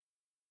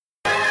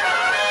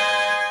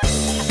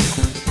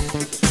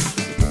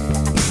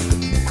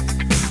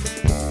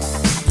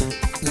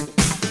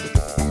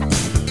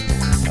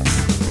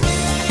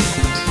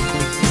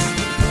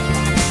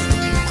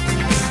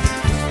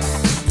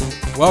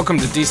Welcome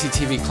to DC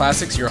TV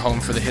Classics, your home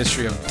for the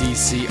history of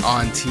DC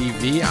on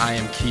TV. I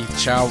am Keith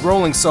Chow,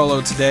 rolling solo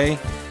today.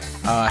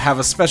 Have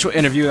a special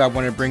interview I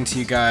want to bring to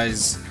you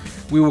guys.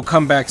 We will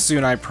come back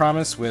soon, I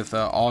promise, with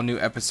all new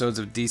episodes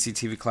of DC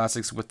TV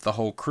Classics with the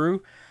whole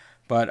crew.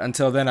 But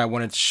until then, I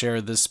wanted to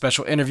share this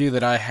special interview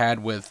that I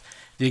had with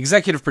the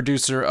executive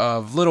producer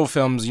of little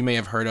films you may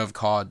have heard of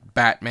called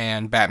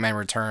Batman, Batman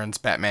Returns,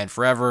 Batman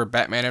Forever,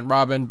 Batman and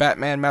Robin,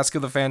 Batman Mask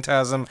of the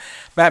Phantasm,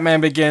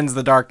 Batman Begins,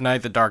 The Dark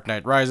Knight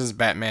Rises,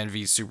 Batman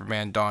v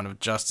Superman, Dawn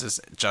of Justice,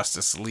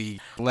 Justice League,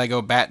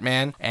 Lego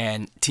Batman,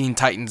 and Teen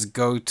Titans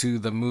Go to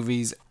the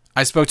Movies.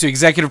 I spoke to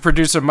executive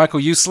producer Michael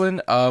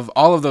Uslan of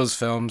all of those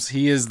films.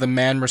 He is the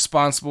man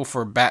responsible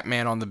for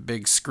Batman on the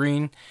big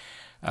screen.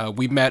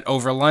 We met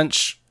over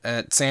lunch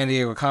at San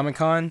Diego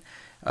Comic-Con.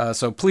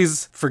 So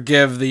please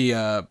forgive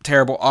the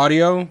terrible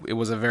audio. It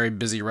was a very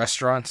busy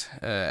restaurant,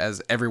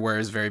 as everywhere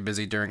is very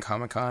busy during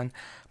Comic-Con.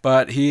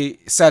 But he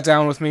sat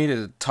down with me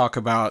to talk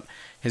about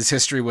his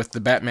history with the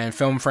Batman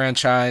film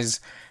franchise,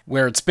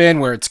 where it's been,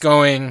 where it's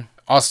going.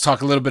 Also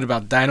talk a little bit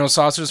about Dino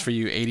Saucers for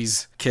you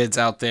 80s kids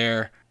out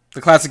there.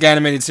 The classic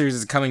animated series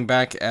is coming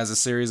back as a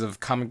series of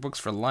comic books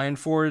for Lion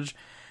Forge.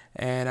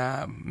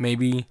 And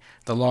maybe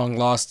the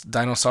long-lost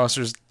Dino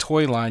Saucers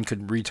toy line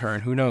could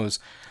return. Who knows?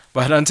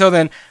 But until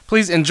then,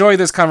 please enjoy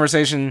this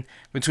conversation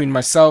between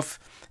myself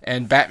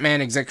and Batman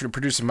executive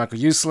producer Michael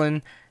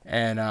Uslan,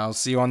 and I'll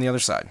see you on the other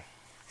side.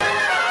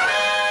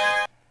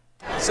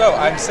 So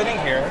I'm sitting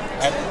here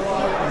at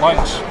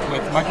lunch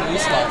with Michael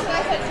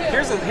Uslan.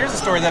 Here's a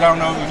story that I don't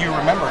know if you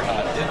remember or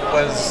not. It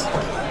was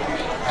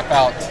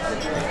about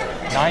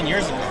 9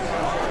 years ago.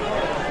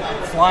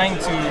 Flying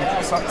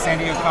to San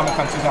Diego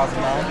Comic-Con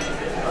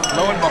 2009.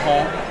 Lo and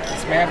behold,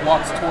 this man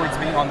walks towards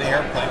me on the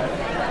airplane.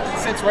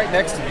 Sits right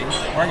next to me,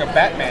 wearing a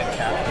Batman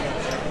cap.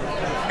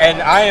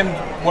 And I am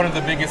one of the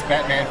biggest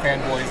Batman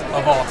fanboys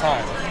of all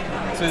time.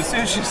 So as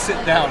soon as you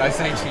sit down, I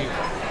say to you,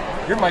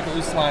 "You're Michael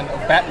Uslan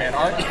of Batman,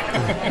 aren't you?"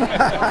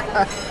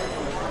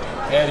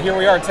 And here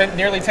we are,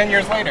 nearly 10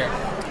 years later.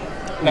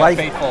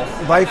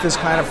 Life is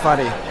kind of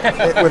funny,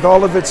 with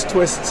all of its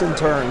twists and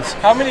turns.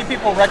 How many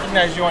people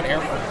recognize you on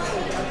airplanes?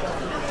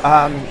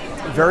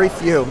 Very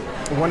few.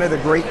 One of the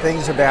great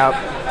things about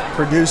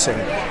producing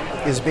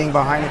is being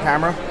behind the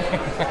camera.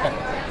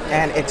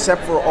 And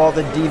except for all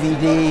the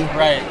DVD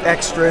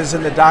extras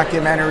and the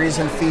documentaries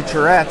and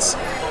featurettes,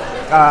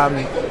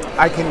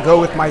 I can go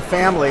with my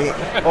family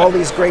all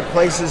these great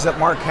places that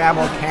Mark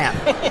Hamill can't.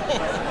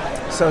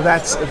 So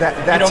that's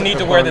you don't need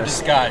to wear the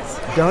disguise.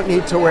 Don't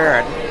need to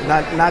wear it.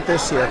 Not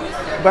this year.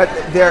 But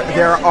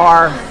there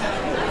are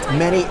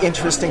many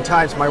interesting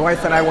times. My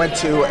wife and I went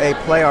to a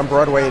play on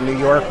Broadway in New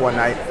York one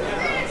night.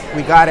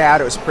 We got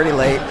out, it was pretty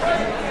late.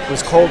 It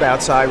was cold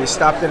outside. We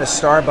stopped in a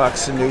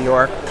Starbucks in New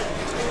York.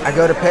 I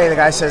go to pay. The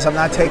guy says, "I'm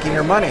not taking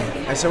your money."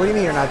 I said, "What do you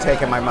mean you're not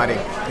taking my money?"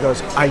 He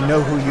goes, "I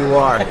know who you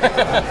are."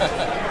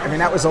 I mean,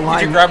 that was a line.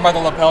 Did you grab by the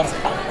lapels?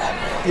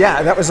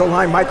 Yeah, that was a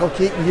line Michael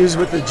Keaton used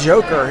with the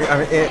Joker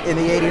in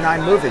the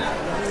 '89 movie.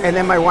 And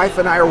then my wife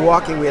and I are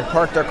walking. We had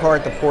parked our car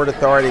at the Port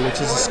Authority, which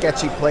is a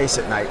sketcy place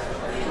at night.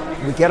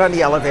 We get on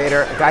the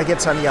elevator. A guy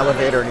gets on the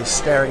elevator and he's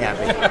staring at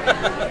me.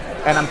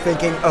 And I'm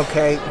thinking,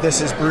 okay,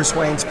 this is Bruce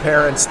Wayne's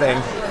parents'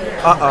 thing.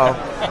 Uh-oh.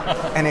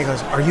 And he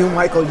goes, "Are you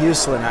Michael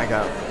Uslan?" I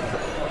go,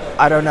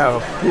 "I don't know.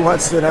 Who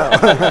wants to know?"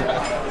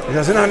 He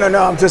goes,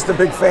 No, I'm just a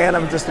big fan.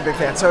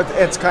 So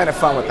it's kind of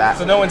fun with that.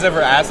 So no one's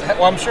ever asked,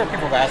 well, I'm sure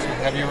people have asked you,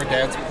 have you ever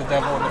danced with the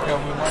devil in the pale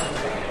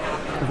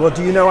moonlight? Well,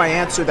 do you know I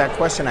answered that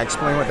question? I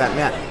explained what that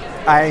meant.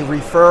 I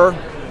refer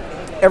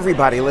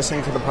everybody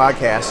listening to the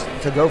podcast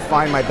to go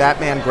find my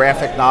Batman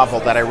graphic novel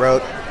that I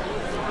wrote,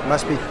 it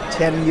must be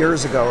 10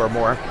 years ago or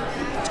more.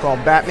 It's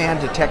called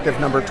Batman Detective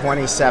Number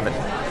 27.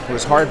 It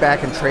was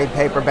hardback and trade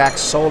paperback,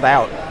 sold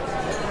out.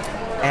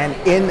 And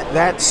in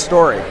that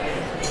story,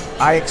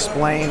 I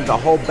explained the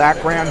whole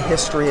background,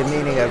 history, and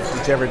meaning of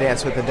Did You Ever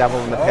Dance with the Devil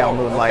in the Pale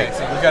Moonlight. Okay,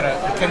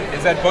 so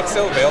is that book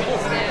still available?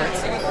 Is it in print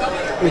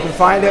still? You can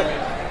find it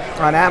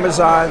on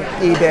Amazon,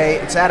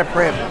 eBay. It's out of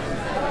print.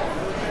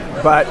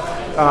 But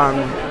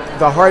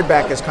the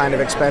hardback is kind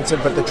of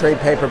expensive, but the trade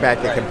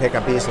paperback you can pick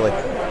up easily.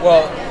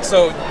 Well,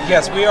 so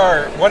yes, we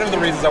are. One of the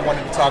reasons I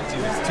wanted to talk to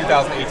you is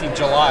 2018,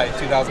 July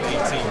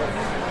 2018.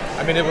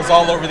 I mean, it was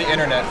all over the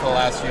internet for the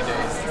last few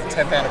days. The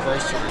 10th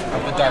anniversary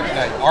of The Dark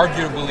Knight,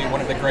 arguably one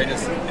of the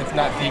greatest, if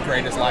not the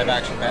greatest,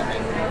 live-action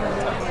Batman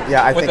movie.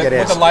 Yeah, I think it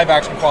is. With a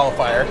live-action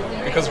qualifier,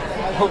 because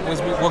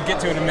we'll get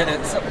to in a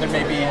minute. There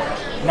may be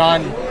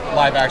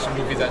non-live-action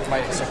movies that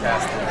might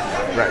surpass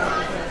them.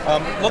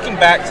 Right. Looking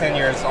back 10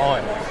 years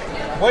on,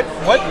 what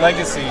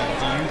legacy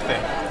do you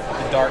think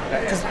The Dark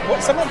Knight? Because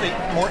some of the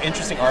more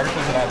interesting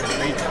articles that I've been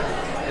reading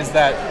is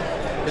that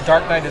The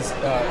Dark Knight has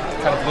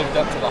kind of lived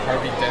up to the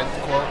Harvey Dent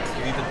quote: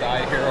 "You either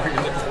die a hero or you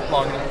live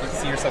long enough to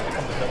see yourself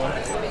become the villain."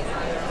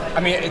 I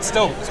mean, it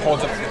still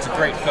holds up. It's a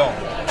great film,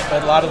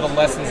 but a lot of the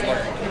lessons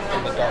learned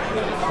in The Dark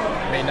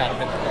Knight may not have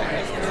been the right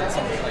lessons. And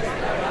some like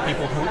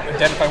people who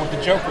identify with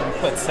the Joker,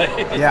 let's say,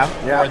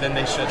 more than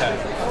they should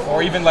have,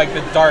 or even like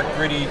the dark,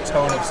 gritty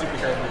tone of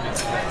superhero movies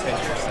 10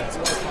 years since.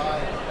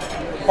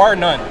 bar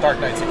none, Dark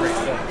Knight's a great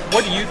film.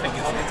 What do you think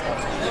is it?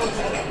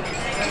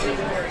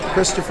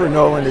 Christopher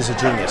Nolan is a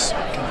genius.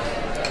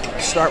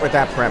 Start with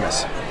that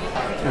premise.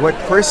 What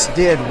Chris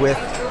did with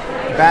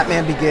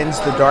Batman Begins,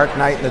 The Dark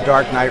Knight, and The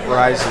Dark Knight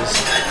Rises,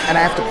 and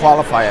I have to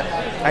qualify it.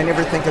 I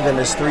never think of them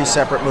as three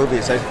separate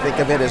movies. I think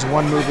of it as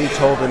one movie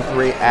told in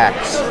 3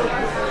 acts.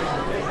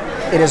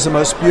 It is the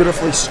most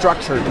beautifully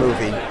structured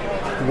movie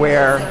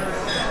where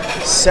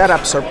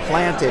setups are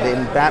planted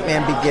in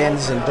Batman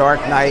Begins and Dark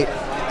Knight,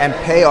 and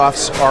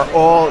payoffs are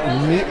all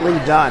neatly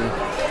done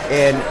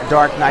in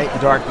Dark Knight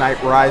and Dark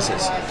Knight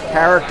Rises.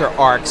 Character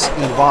arcs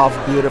evolve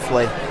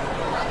beautifully.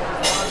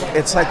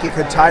 It's like you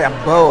could tie a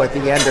bow at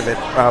the end of it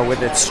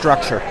with its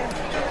structure.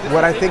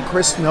 What I think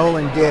Chris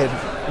Nolan did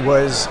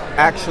was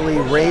actually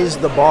raise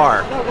the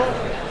bar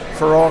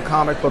for all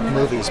comic book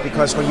movies,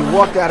 because when you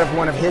walked out of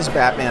one of his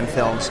Batman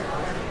films,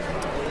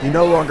 you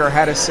no longer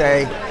had to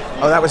say,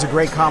 oh, that was a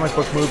great comic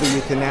book movie.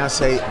 You can now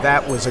say,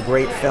 that was a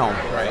great film.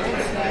 Right.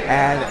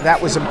 And that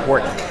was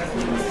important.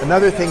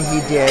 Another thing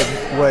he did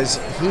was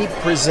he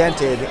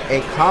presented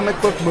a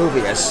comic book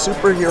movie, a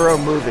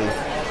superhero movie,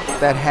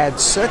 that had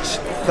such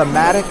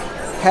thematic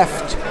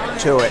heft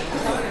to it,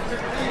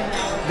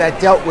 that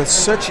dealt with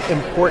such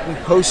important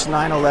post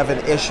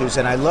 9/11 issues.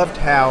 And I loved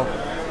how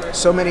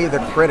so many of the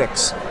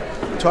critics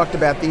talked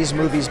about these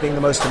movies being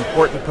the most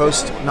important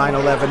post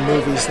 9/11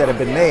 movies that have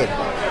been made.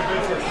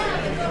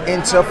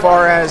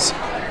 Insofar as,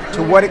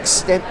 to what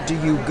extent do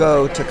you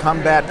go to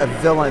combat a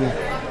villain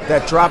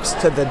that drops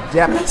to the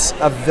depths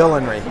of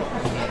villainry,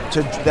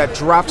 that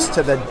drops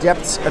to the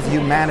depths of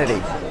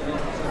humanity?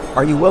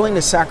 Are you willing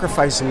to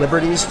sacrifice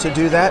liberties to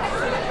do that?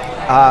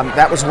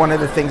 That was one of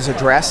the things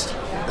addressed.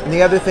 And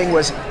the other thing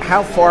was,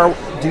 how far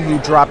do you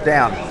drop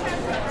down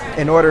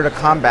in order to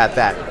combat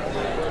that?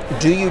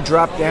 Do you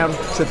drop down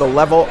to the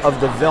level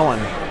of the villain,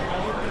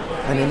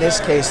 and in this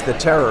case the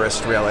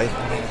terrorist, really,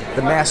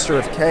 the master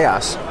of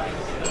chaos?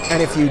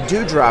 And if you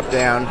do drop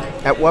down,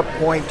 at what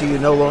point do you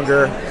no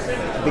longer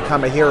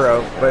become a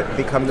hero but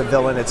become the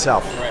villain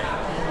itself?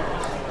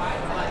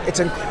 It's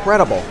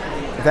incredible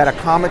that a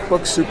comic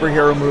book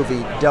superhero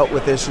movie dealt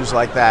with issues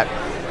like that,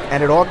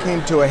 and it all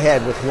came to a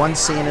head with one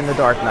scene in The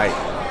Dark Knight.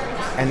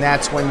 And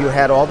that's when you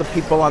had all the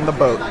people on the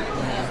boat,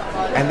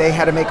 and they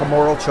had to make a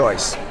moral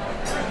choice.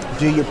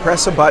 Do you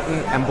press a button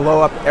and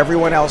blow up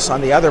everyone else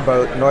on the other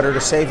boat in order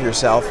to save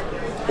yourself,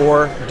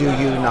 or do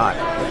you not?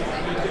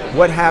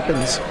 What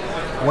happens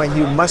when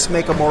you must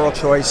make a moral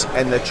choice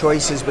and the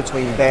choice is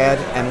between bad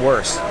and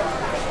worse?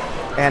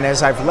 And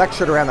as I've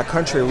lectured around the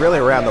country, really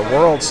around the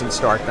world since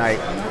Dark Knight,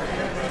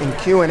 in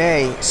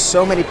Q&A,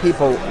 so many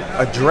people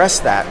address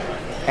that,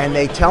 and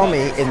they tell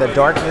me in the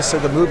darkness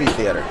of the movie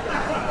theater,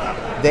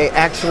 they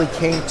actually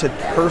came to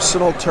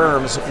personal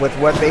terms with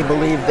what they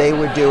believed they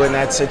would do in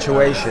that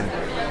situation.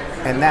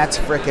 And that's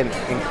freaking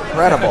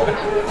incredible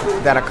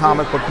that a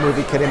comic book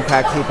movie could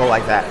impact people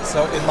like that.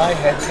 So in my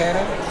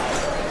headcanon,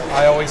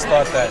 I always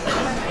thought that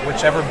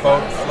whichever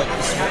boat flicked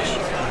the switch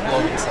would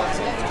blow themselves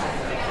up.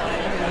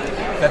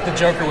 That the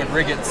Joker would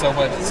rig it so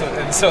much,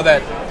 so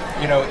that,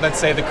 you know, let's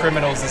say the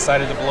criminals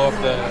decided to blow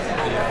up the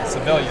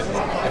civilians.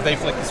 If they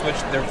flick the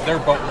switch, their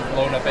boat would be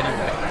blown up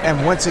anyway.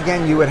 And once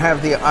again, you would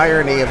have the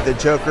irony of the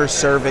Joker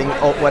serving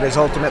what is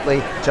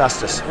ultimately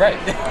justice. Right.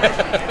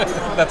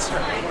 That's true.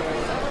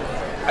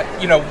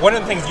 You know, one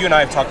of the things you and I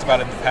have talked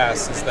about in the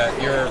past is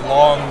that your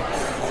long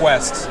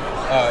quest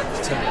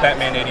to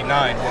Batman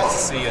 '89 was to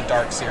see a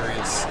dark,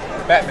 serious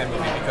Batman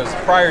movie, because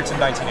prior to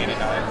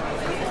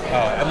 1989,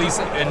 at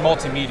least in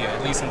multimedia,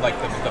 at least in like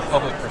the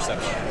public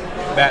perception,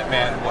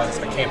 Batman was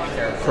a campy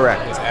character.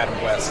 Correct. It was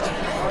Adam West.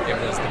 It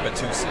was the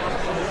Batusi.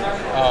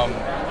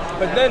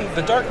 But then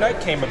The Dark Knight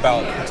came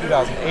about in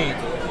 2008,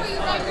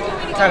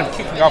 kind of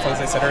kicking off, as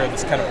I said earlier,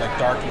 this kind of like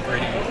dark and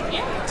gritty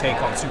take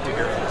on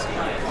superheroes.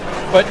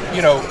 But,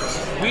 you know,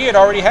 we had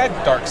already had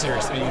dark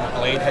series. I mean,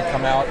 Blade had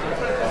come out,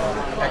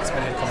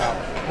 X-Men had come out.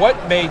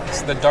 What made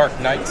The Dark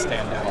Knight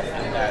stand out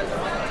in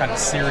that kind of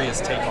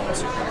serious take on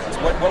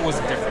superheroes? What was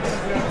the difference?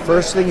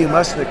 First thing you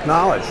must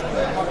acknowledge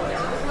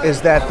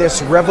is that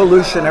this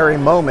revolutionary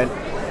moment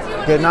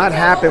did not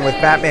happen with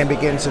Batman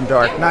Begins and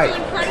Dark Knight.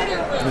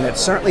 And it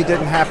certainly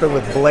didn't happen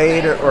with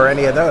Blade or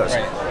any of those.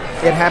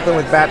 Right. It happened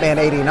with Batman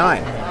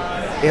 '89.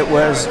 It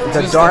was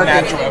the dark...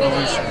 The natural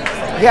evolution.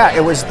 Yeah,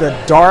 it was the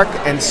dark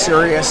and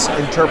serious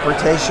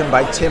interpretation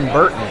by Tim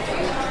Burton,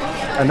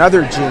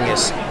 another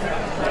genius,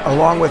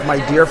 along with my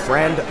dear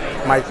friend,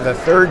 the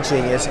third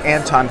genius,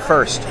 Anton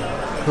Furst,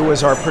 who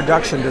was our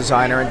production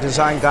designer and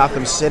designed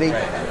Gotham City,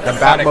 the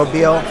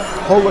Batmobile.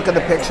 Whole look at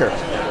the picture.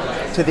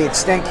 To the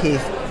extent,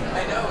 Keith,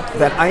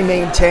 that I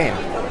maintain,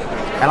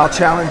 and I'll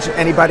challenge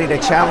anybody to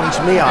challenge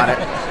me on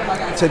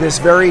it, to this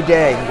very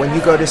day, when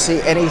you go to see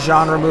any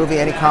genre movie,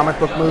 any comic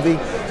book movie,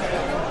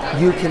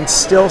 you can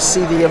still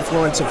see the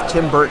influence of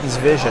Tim Burton's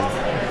vision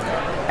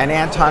and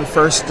Anton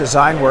Furst's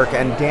design work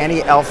and Danny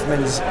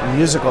Elfman's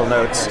musical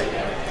notes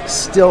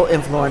still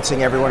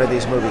influencing every one of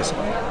these movies.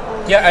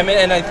 Yeah, I mean,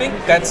 and I think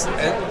that's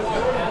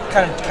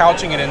kind of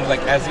couching it in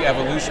like as the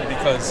evolution,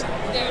 because,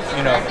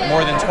 you know,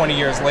 more than 20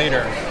 years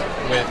later,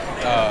 with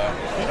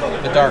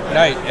The Dark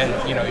Knight, and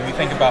if you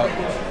think about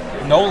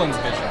Nolan's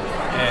vision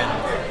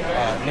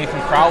and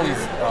Nathan Crowley's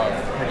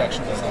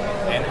production design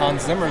and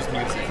Hans Zimmer's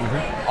music,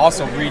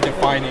 also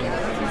redefining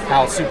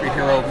how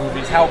superhero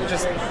movies, how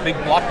just big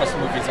blockbuster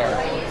movies are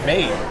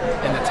made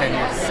in the 10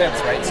 years since,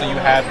 right? So you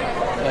had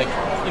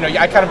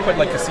I kind of put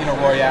like Casino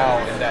Royale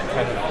in that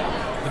kind of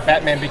the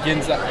Batman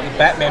Beginsing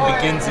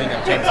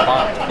of James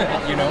Bond,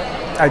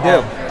 I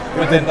do.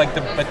 But then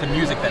the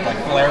music, that like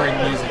blaring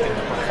music and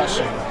the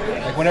percussion,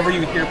 like whenever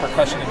you hear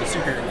percussion in the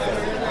superhero film,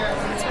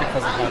 it's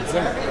because of Hans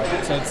Zimmer,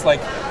 right? So it's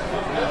like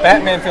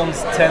Batman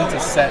films tend to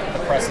set the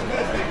precedent,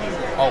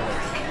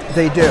 always.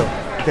 They do.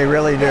 They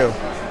really do.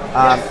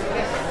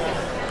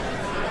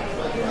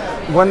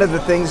 One of the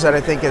things that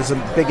I think is the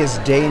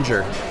biggest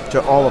danger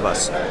to all of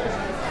us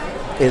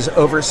is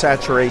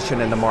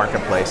oversaturation in the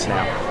marketplace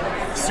now.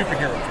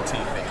 Superhero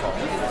fatigue, they call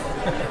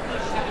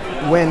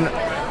it.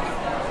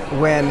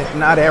 When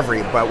not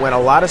every, but when a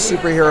lot of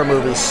superhero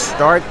movies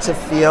start to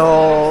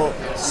feel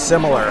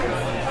similar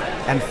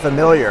and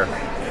familiar,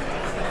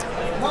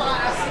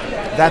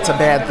 that's a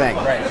bad thing.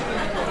 Right.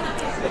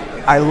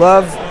 I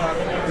love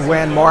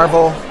when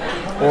Marvel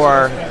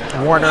or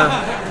Warner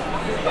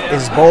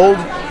is bold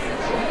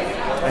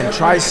and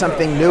tries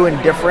something new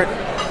and different,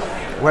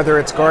 whether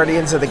it's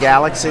Guardians of the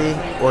Galaxy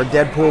or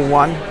Deadpool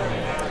 1.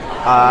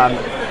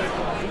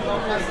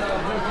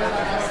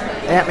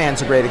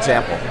 Ant-Man's a great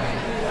example.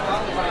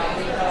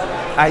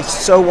 I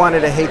so wanted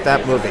to hate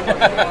that movie.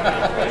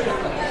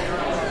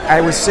 I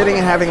was sitting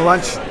and having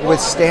lunch with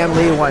Stan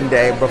Lee one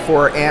day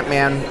before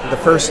Ant-Man, the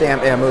first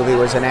Ant-Man movie,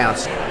 was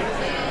announced.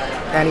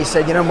 And he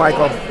said,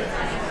 Michael,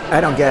 I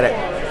don't get it.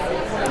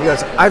 He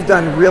goes, I've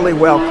done really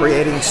well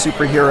creating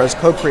superheroes,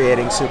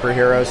 co-creating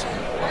superheroes,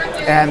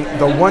 and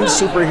the one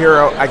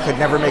superhero I could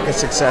never make a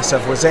success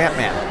of was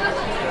Ant-Man.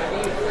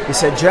 He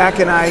said, Jack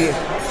and I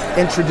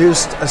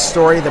introduced a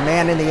story, The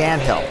Man in the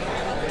Anthill.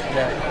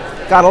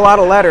 Got a lot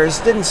of letters,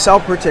 didn't sell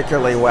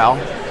particularly well,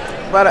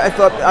 but I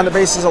thought on the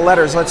basis of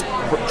letters, let's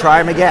try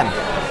him again.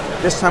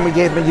 This time we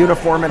gave him a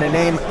uniform and a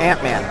name,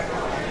 Ant-Man.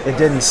 It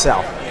didn't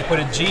sell. You put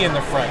a G in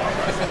the front.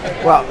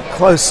 Well,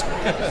 close.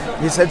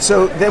 He said,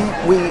 so then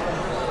we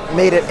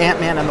made it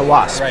Ant-Man and the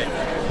Wasp. Right.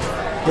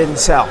 Didn't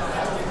sell.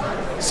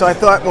 So I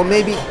thought, well,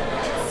 maybe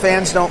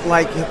fans don't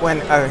like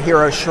when a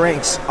hero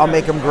shrinks. I'll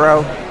make him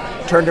grow.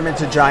 Turned him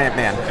into Giant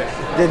Man.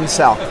 Okay. Didn't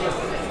sell.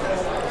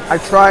 I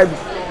tried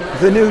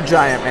the new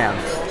Giant Man.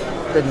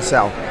 Didn't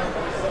sell.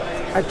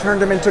 I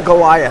turned him into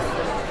Goliath.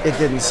 It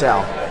didn't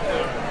sell.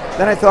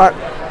 Then I thought,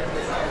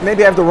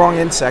 maybe I have the wrong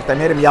insect. I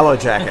made him Yellow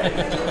Jacket.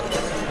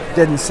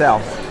 Didn't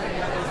sell.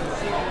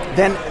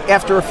 Then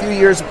after a few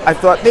years, I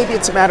thought maybe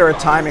it's a matter of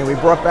timing. We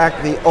brought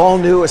back the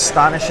all-new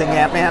astonishing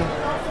Ant-Man.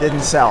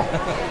 Didn't sell.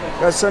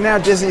 So now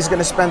Disney's going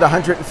to spend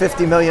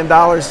 $150 million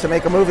to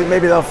make a movie.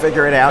 Maybe they'll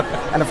figure it out.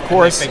 And of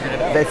course,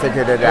 they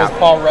figured it out. It was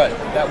Paul Rudd.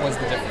 That was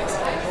the difference.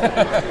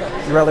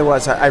 It really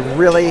was. I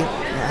really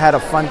had a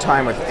fun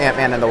time with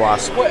Ant-Man and the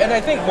Wasp. Well, and I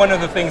think one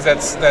of the things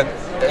that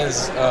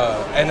is,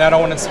 and I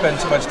don't want to spend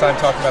too much time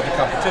talking about the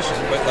competition,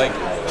 but like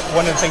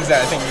one of the things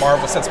that I think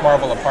sets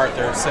Marvel apart,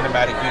 their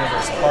cinematic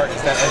universe apart,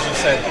 is that, as you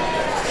said,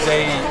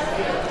 they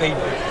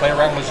play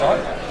around with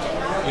genre.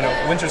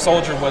 Winter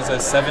Soldier was a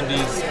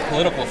 70s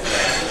political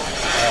film.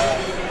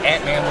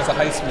 Ant-Man was a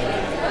heist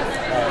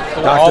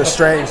movie. Doctor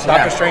Strange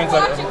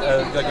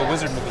like a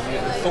wizard movie.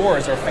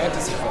 Thor's are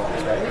fantasy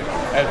films, right?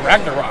 And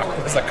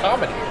Ragnarok was a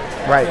comedy.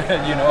 Right.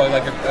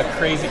 Like a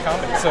crazy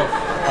comedy. So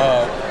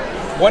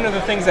one of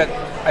the things that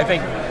I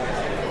think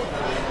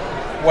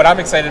what I'm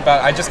excited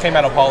about, I just came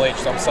out of Hall H,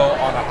 so I'm so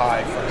on a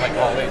high from like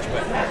Hall H,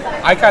 but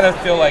I kind of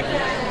feel like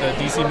the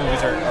DC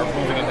movies are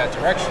moving in that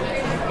direction.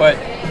 But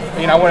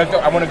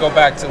I want to go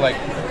back to like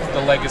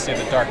the legacy of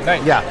The Dark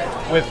Knight. Yeah.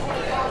 With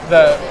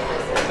the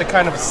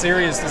kind of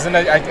seriousness, and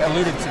I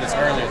alluded to this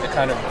earlier, the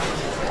kind of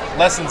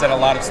lessons that a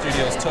lot of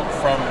studios took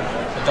from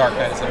The Dark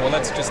Knight and said, well,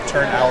 let's just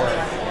turn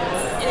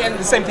and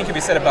the same thing can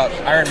be said about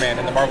Iron Man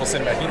and the Marvel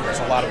Cinematic Universe.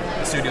 A lot of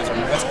the studios are,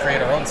 let's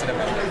create our own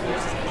cinematic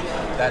universe.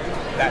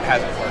 That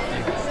hasn't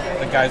worked.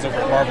 The guys over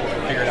at Marvel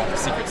have figured out the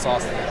secret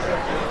sauce that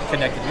the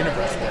connected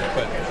universe work.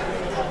 But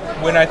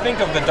when I think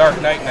of The Dark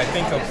Knight, and I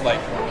think of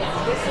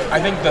I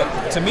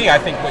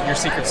think what your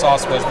secret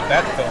sauce was with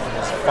that film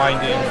was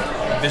finding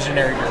a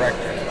visionary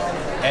director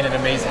and an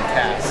amazing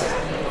cast,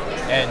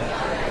 and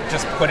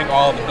just putting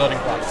all the building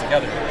blocks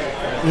together.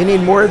 You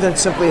need more than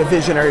simply a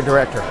visionary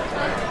director.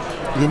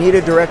 You need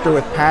a director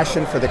with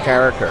passion for the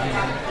character,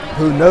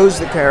 who knows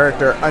the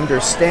character,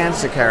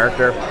 understands the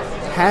character,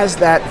 has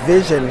that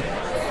vision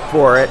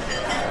for it,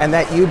 and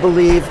that you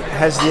believe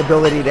has the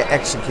ability to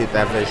execute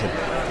that vision.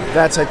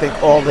 That's, I think,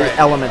 all the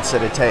elements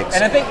that it takes.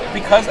 And I think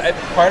because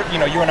part of,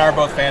 you and I are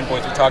both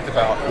fanboys, we talked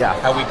about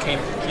how we came,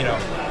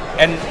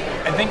 and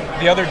I think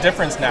the other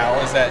difference now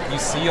is that you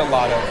see a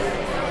lot of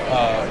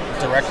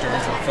directors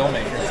and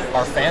filmmakers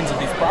are fans of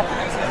these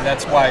properties, and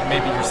that's why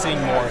maybe you're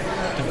seeing more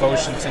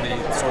devotion to the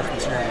source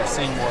material. You're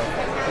seeing more,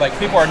 like,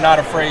 people are not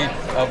afraid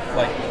of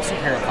like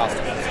superhero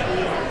costumes,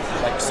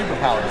 like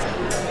superpowers.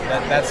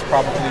 That's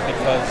probably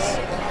because,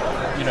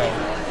 you know,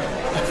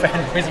 the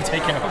fanboys have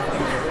taken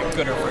over, for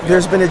good or for ill.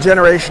 There's been a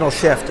generational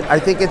shift. I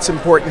think it's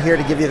important here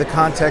to give you the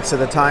context of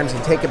the times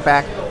and take it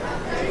back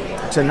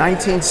to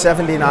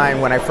 1979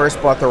 when I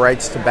first bought the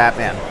rights to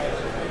Batman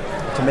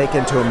to make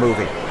into a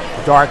movie,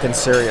 a dark and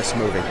serious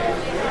movie.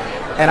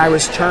 And I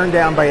was turned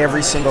down by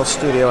every single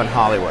studio in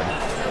Hollywood.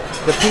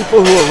 The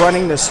people who were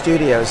running the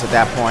studios at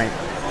that point,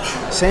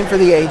 same for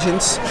the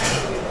agents,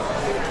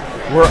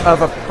 were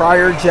of a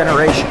prior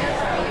generation.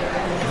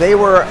 They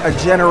were a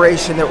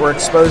generation that were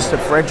exposed to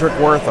Frederick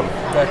Wortham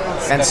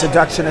and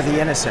Seduction of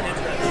the Innocent.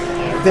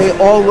 They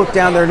all looked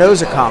down their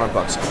nose at comic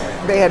books.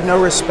 They had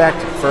no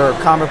respect for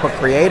comic book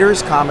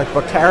creators, comic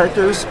book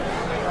characters.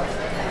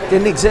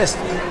 Didn't exist.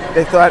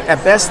 They thought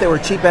at best they were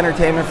cheap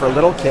entertainment for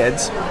little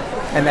kids,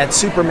 and that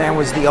Superman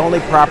was the only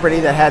property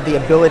that had the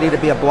ability to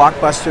be a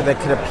blockbuster that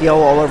could appeal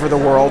all over the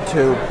world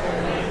to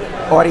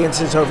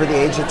audiences over the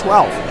age of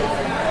 12.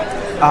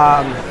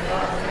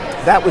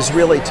 That was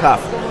really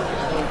tough.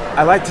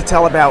 I like to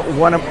tell about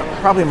one of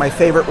probably my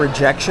favorite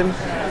rejection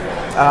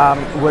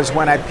was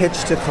when I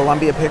pitched to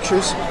Columbia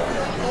Pictures.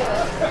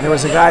 There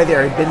was a guy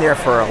there, he'd been there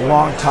for a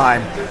long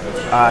time,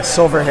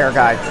 silver hair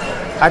guy.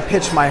 I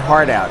pitched my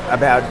heart out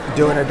about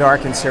doing a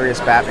dark and serious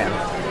Batman.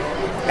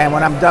 And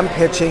when I'm done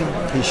pitching,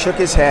 he shook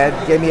his head,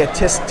 gave me a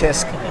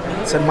tisk-tisk,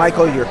 said,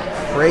 "Michael, you're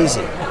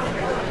crazy.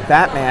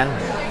 Batman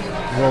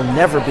will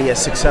never be a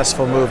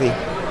successful movie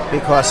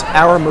because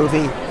our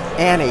movie,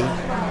 Annie,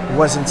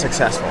 wasn't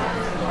successful."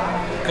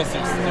 Because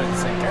they're the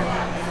same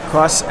character.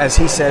 Because, as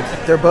he said,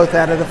 they're both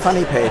out of the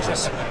funny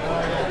pages.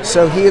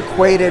 So he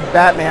equated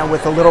Batman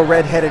with a little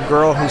red-headed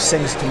girl who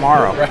sings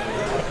Tomorrow. Right.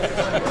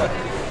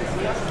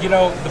 You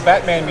know, the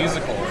Batman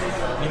musical,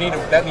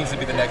 that needs to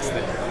be the next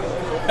thing.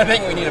 I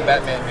think we need a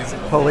Batman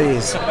musical.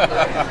 Please.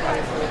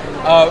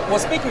 Well,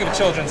 speaking of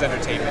children's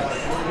entertainment,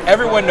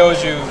 everyone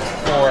knows you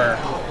for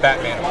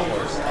Batman, of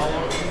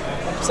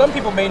course. Some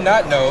people may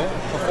not know,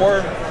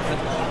 before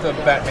the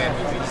Batman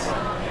movies,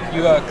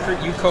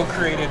 you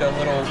co-created a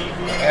little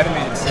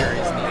animated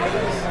series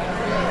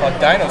called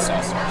Dino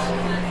Saucers.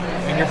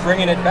 And you're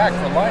bringing it back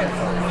for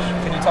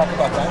Lionford. Can you talk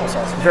about Dino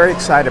Saucers? Very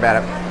excited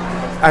about it.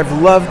 I've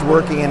loved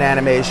working in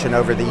animation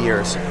over the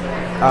years.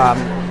 I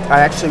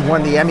actually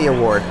won the Emmy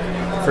Award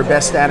for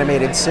Best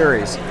Animated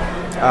Series.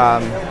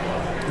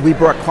 We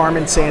brought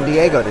Carmen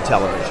Sandiego to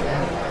television,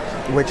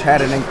 which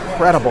had an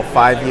incredible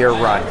 5-year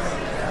run.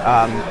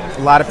 A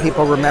lot of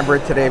people remember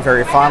it today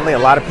very fondly. A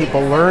lot of people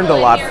learned a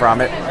lot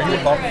from it. Are you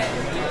a bump?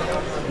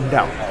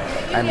 No,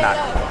 I'm not.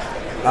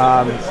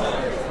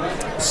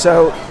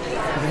 So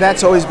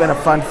that's always been a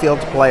fun field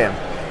to play in.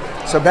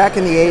 So back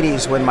in the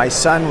 80s, when my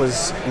son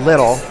was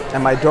little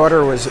and my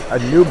daughter was a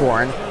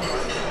newborn,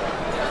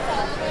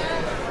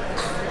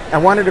 I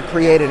wanted to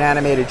create an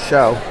animated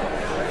show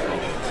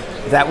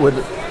that would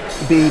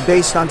be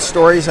based on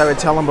stories I would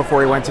tell him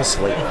before he went to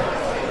sleep.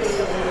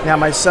 Now,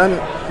 my son,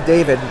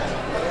 David,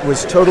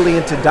 was totally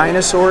into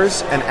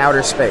dinosaurs and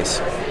outer space.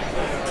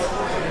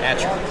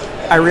 Natural.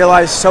 I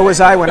realized so was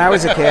I when I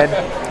was a kid,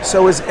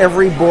 so was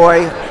every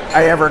boy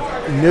I ever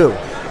knew.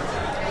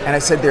 And I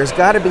said, there's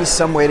got to be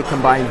some way to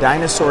combine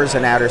dinosaurs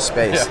and outer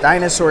space. Yeah.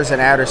 Dinosaurs and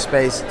outer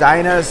space.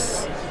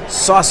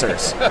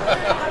 Saucers.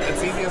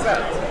 It's easy as that.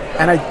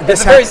 And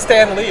It's very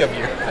Stan Lee of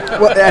you.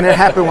 Well, and it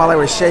happened while I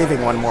was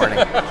shaving one morning.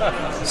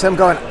 So I'm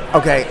going,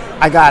 okay,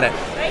 I got it.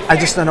 I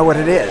just don't know what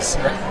it is.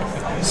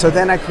 So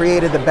then I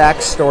created the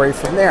backstory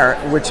from there,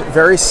 which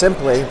very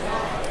simply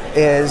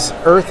is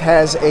Earth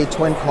has a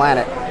twin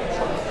planet,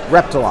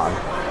 Reptilon,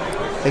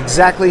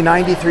 exactly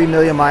 93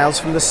 million miles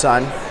from the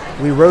sun.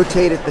 We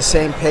rotate at the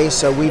same pace,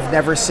 so we've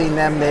never seen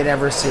them, they've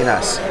never seen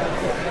us.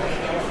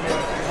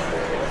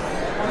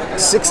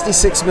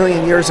 66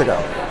 million years ago,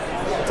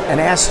 an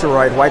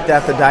asteroid wiped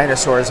out the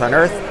dinosaurs on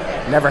Earth.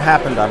 Never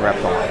happened on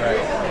Reptilon.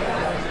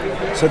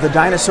 Right. So the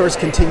dinosaurs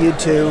continued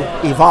to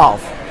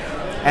evolve.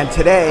 And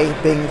today,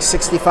 being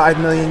 65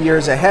 million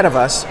years ahead of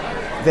us,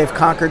 they've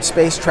conquered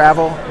space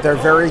travel. They're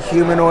very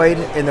humanoid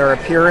in their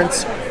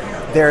appearance.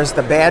 There's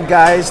the bad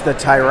guys, the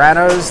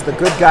tyrannos, the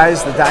good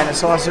guys, the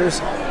dinosaurs,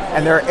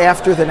 and they're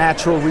after the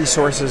natural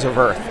resources of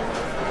Earth.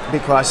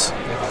 Because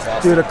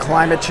due to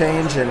climate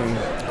change and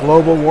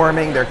global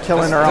warming, they're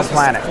killing our own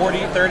planet. 40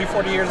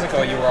 years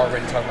ago, you were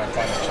already talking about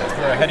climate change.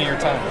 You're ahead of your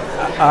time.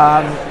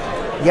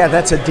 Yeah,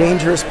 that's a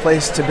dangerous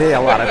place to be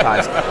a lot of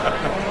times.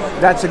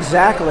 That's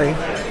exactly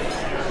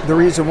the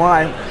reason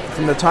why,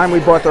 from the time we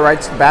bought the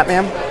rights to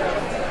Batman,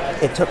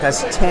 it took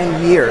us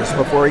 10 years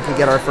before we could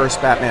get our first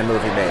Batman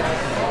movie made.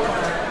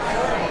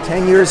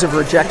 10 years of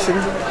rejection,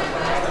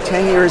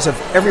 10 years of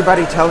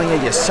everybody telling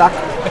you suck,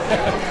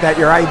 that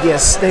your idea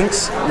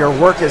stinks, your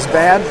work is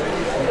bad.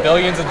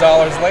 Billions of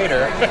dollars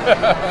later.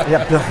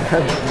 Yeah,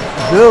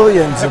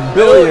 billions and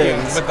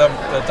billions. With the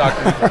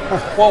documentary.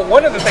 Well,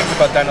 one of the things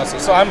about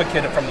dinosaurs, so I'm a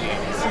kid from the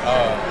 80s,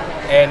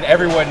 and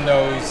everyone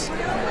knows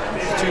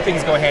two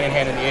things go hand in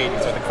hand in the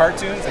 80s, are the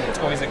cartoons and the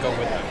toys that go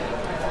with them.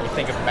 You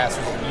think of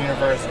Masters of the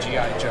Universe,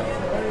 G.I. Joe,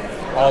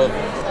 all of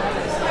them.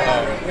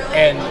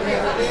 And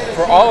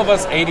for all of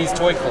us 80s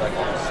toy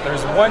collectors,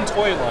 there's one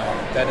toy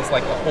line that is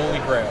like the holy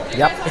grail.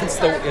 Yep. It's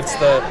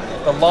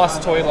the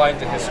lost toy line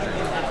to history.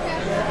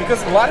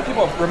 Because a lot of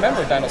people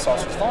remember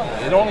Dinosaurs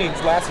fondly. It only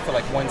lasted for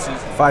like one season.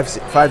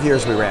 5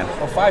 years we ran.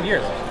 Oh, 5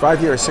 years.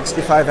 5 years,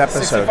 65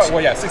 episodes. 65,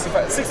 well, yeah,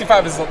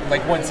 65 is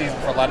like one season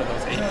for a lot of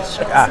those 80s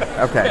shows.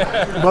 Ah, okay.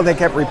 Well, they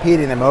kept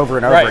repeating them over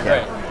and over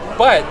again. Right.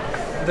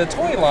 But the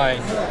toy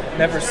line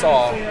never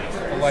saw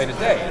the light of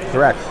day.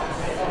 Correct.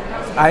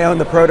 I own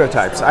the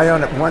prototypes. I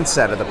own one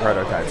set of the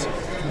prototypes.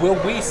 Will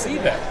we see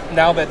them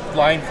now that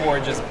Line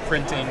Forge is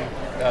printing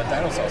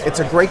Dinosaurs? It's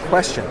a great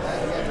question.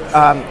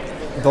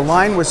 The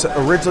line was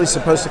originally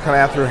supposed to come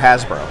out through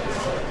Hasbro,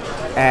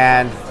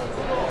 and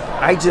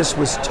I just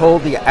was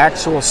told the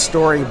actual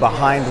story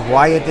behind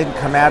why it didn't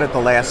come out at the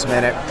last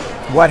minute,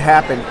 what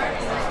happened.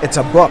 It's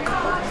a book.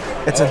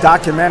 It's a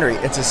documentary.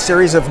 It's a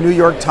series of New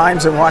York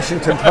Times and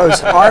Washington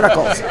Post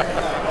articles.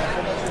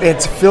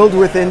 It's filled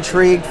with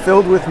intrigue,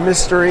 filled with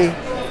mystery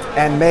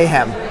and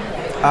mayhem.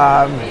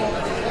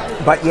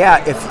 But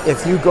yeah,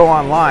 if you go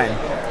online,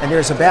 and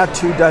there's about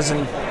 24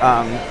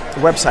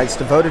 websites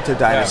devoted to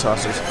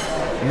dinosaurs,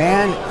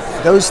 man,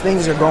 those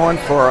things are going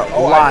for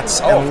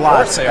lots and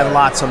lots and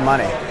lots of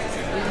money.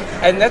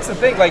 And that's the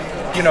thing, like,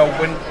 you know,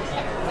 when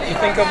you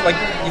think of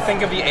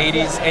the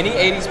 80s, any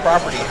 80s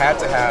property had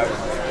to have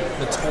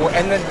the toy,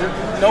 and then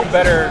there's no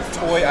better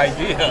toy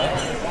idea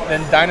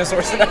than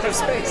Dinosaurs in Outer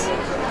Space.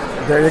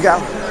 There you go.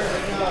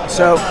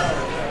 So,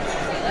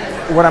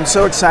 what I'm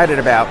so excited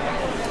about,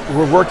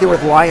 we're working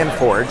with Lion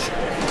Forge,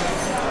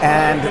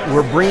 and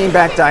we're bringing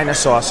back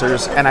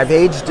Dinosaurs, and I've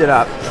aged it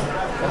up.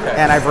 Okay.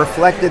 And I've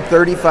reflected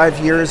 35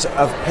 years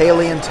of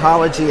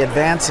paleontology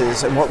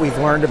advances and what we've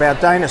learned about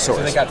dinosaurs.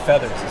 So they got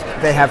feathers.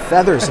 They have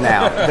feathers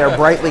now. They're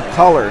brightly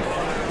colored.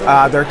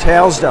 Their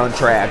tails don't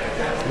drag.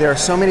 There are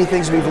so many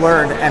things we've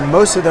learned, and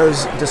most of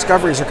those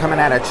discoveries are coming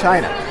out of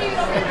China.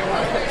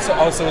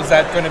 So is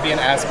that going to be an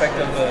aspect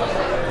of the...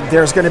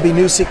 There's going to be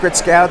new secret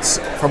scouts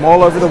from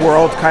all over the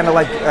world, kind of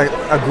like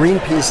a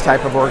Greenpeace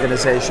type of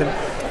organization.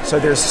 So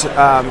there's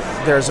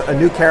a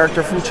new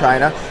character from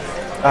China.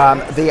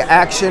 The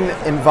action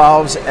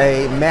involves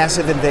a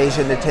massive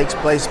invasion that takes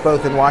place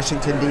both in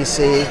Washington,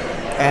 D.C.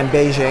 and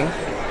Beijing.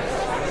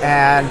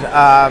 And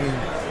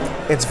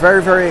it's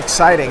very, very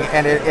exciting.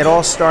 And it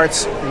all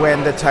starts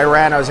when the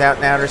Tyrannos out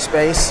in outer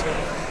space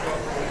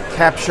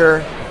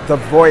capture the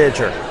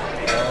Voyager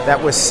that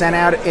was sent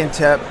out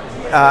into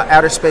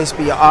outer space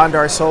beyond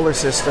our solar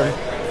system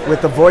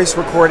with the voice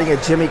recording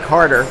of Jimmy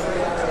Carter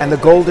and the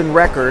golden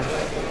record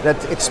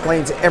that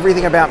explains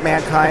everything about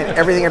mankind,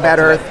 everything about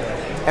Earth,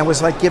 and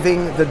was like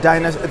giving the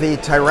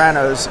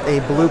Tyrannos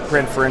a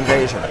blueprint for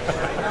invasion.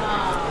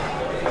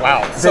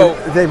 Wow. So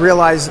they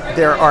realize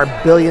there are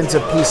billions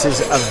of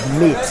pieces of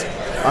meat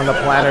on the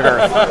planet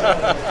Earth.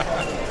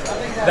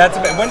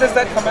 When does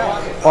that come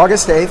out?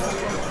 August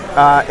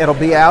 8th. It'll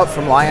be out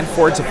from Lion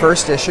Forge, the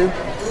first issue.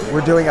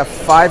 We're doing a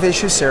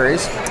 5-issue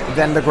series,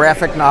 then the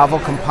graphic novel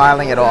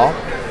compiling it all.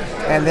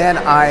 And then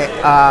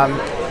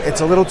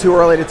it's a little too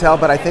early to tell,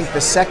 but I think the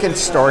second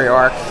story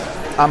arc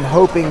I'm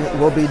hoping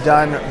will be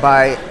done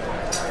by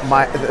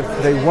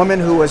the woman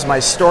who was my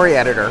story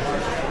editor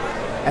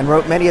and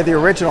wrote many of the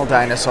original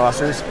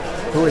Dinosaurs,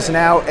 who is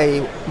now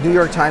a New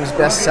York Times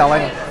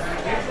best-selling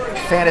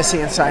fantasy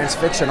and science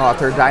fiction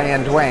author,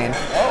 Diane Duane.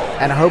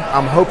 And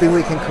I'm hoping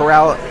we can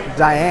corral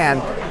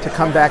Diane to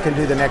come back and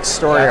do the next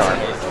story arc.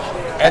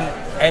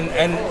 And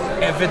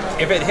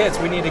if it hits,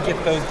 we need to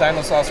get those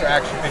Dinosaurs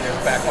action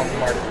figures back on the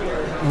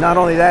market. Not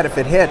only that, if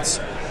it hits,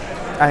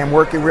 I am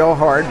working real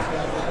hard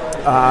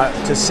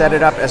to set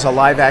it up as a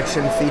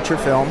live-action feature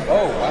film.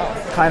 Oh,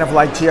 wow. Kind of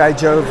like G.I.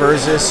 Joe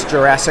versus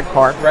Jurassic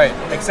Park. Right,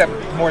 except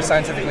more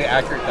scientifically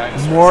accurate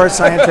dinosaurs. More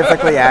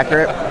scientifically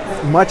accurate,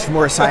 much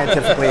more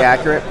scientifically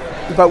accurate,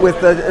 but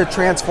with a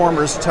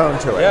Transformers tone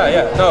to it.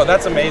 Yeah. No,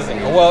 that's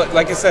amazing. Well,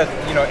 like I said,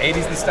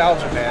 80s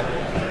nostalgia, man.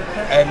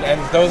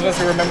 And those of us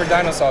who remember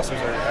Dinosaurs are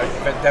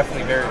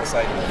definitely very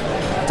excited.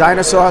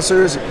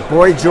 Dinosaurs,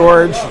 Boy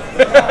George,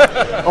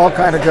 all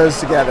kind of goes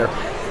together.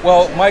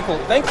 Well, Michael,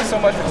 thank you so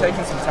much for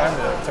taking some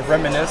time to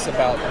reminisce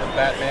about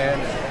Batman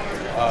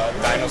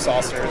and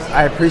Dinosaurs.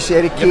 I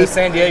appreciate it, Keith.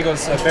 San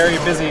Diego's a very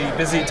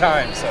busy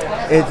time. So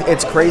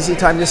it's crazy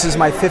time. This is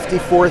my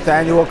 54th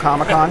annual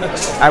Comic-Con.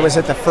 I was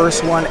at the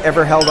first one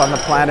ever held on the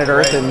planet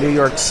Earth in New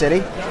York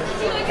City.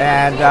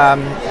 And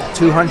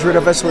 200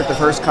 of us were at the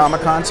first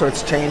Comic-Con, so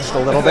it's changed a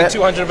little bit. Like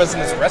 200 of us in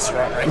this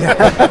restaurant right now.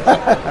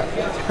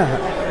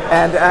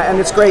 And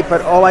it's great,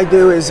 but all I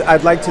do is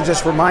I'd like to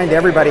just remind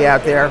everybody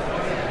out there,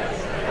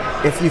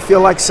 if you feel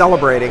like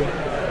celebrating,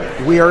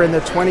 we are in the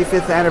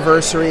 25th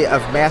anniversary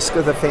of Mask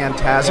of the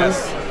Phantasm,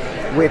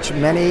 yes, which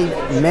many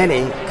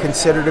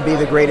consider to be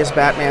the greatest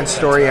Batman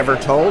story ever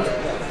told.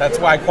 That's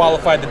why I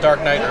qualified The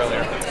Dark Knight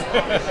earlier.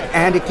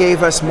 And it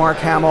gave us Mark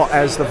Hamill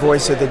as the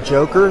voice of the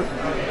Joker.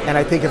 And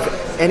I think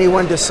if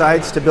anyone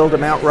decides to build a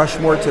Mount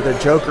Rushmore to the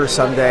Joker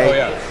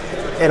someday,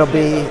 it'll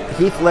be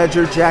Heath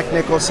Ledger, Jack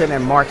Nicholson,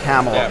 and Mark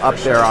Hamill up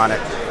there on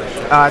it.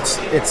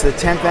 It's the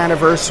 10th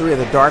anniversary of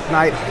The Dark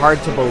Knight.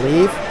 Hard to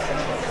believe.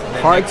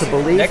 Hard to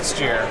believe. Next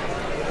year.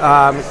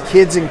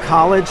 Kids in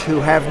college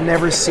who have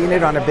never seen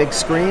it on a big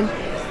screen.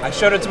 I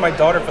showed it to my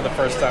daughter for the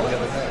first time the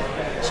other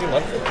day. She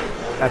loved it.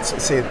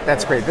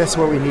 That's great. That's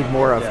what we need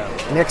more of.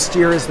 Yeah. Next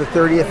year is the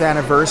 30th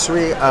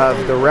anniversary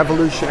of the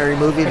revolutionary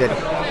movie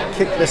that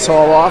kicked this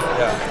all off,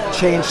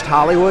 changed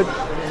Hollywood,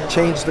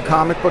 changed the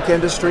comic book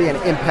industry, and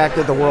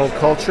impacted the world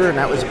culture, and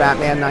that was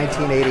Batman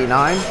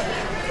 1989.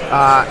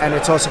 And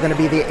it's also going to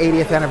be the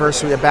 80th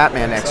anniversary of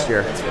Batman next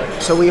year.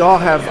 So we all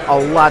have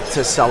a lot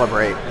to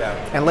celebrate. Yeah.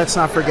 And let's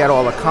not forget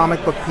all the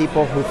comic book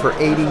people who for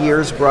 80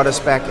 years brought us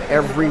back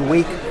every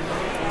week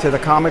to the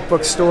comic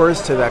book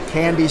stores, to the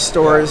candy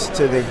stores,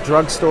 to the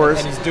drug stores.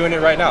 And he's doing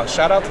it right now.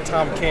 Shout out to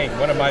Tom King,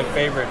 one of my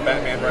favorite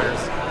Batman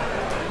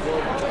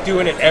writers,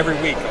 doing it every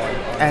week.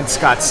 And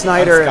Scott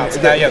Snyder.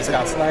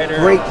 Scott Snyder.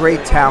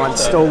 Great talent,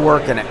 still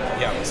working it.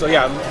 Yeah. So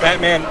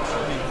Batman,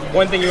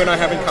 one thing you and I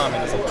have in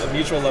common is a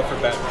mutual love for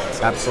Batman.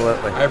 So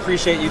absolutely. I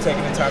appreciate you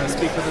taking the time to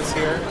speak with us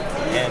here,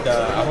 and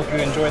I hope you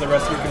enjoy the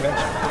rest of your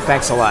convention.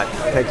 Thanks a lot.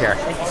 Take care.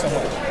 Thank you so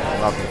much.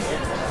 Welcome.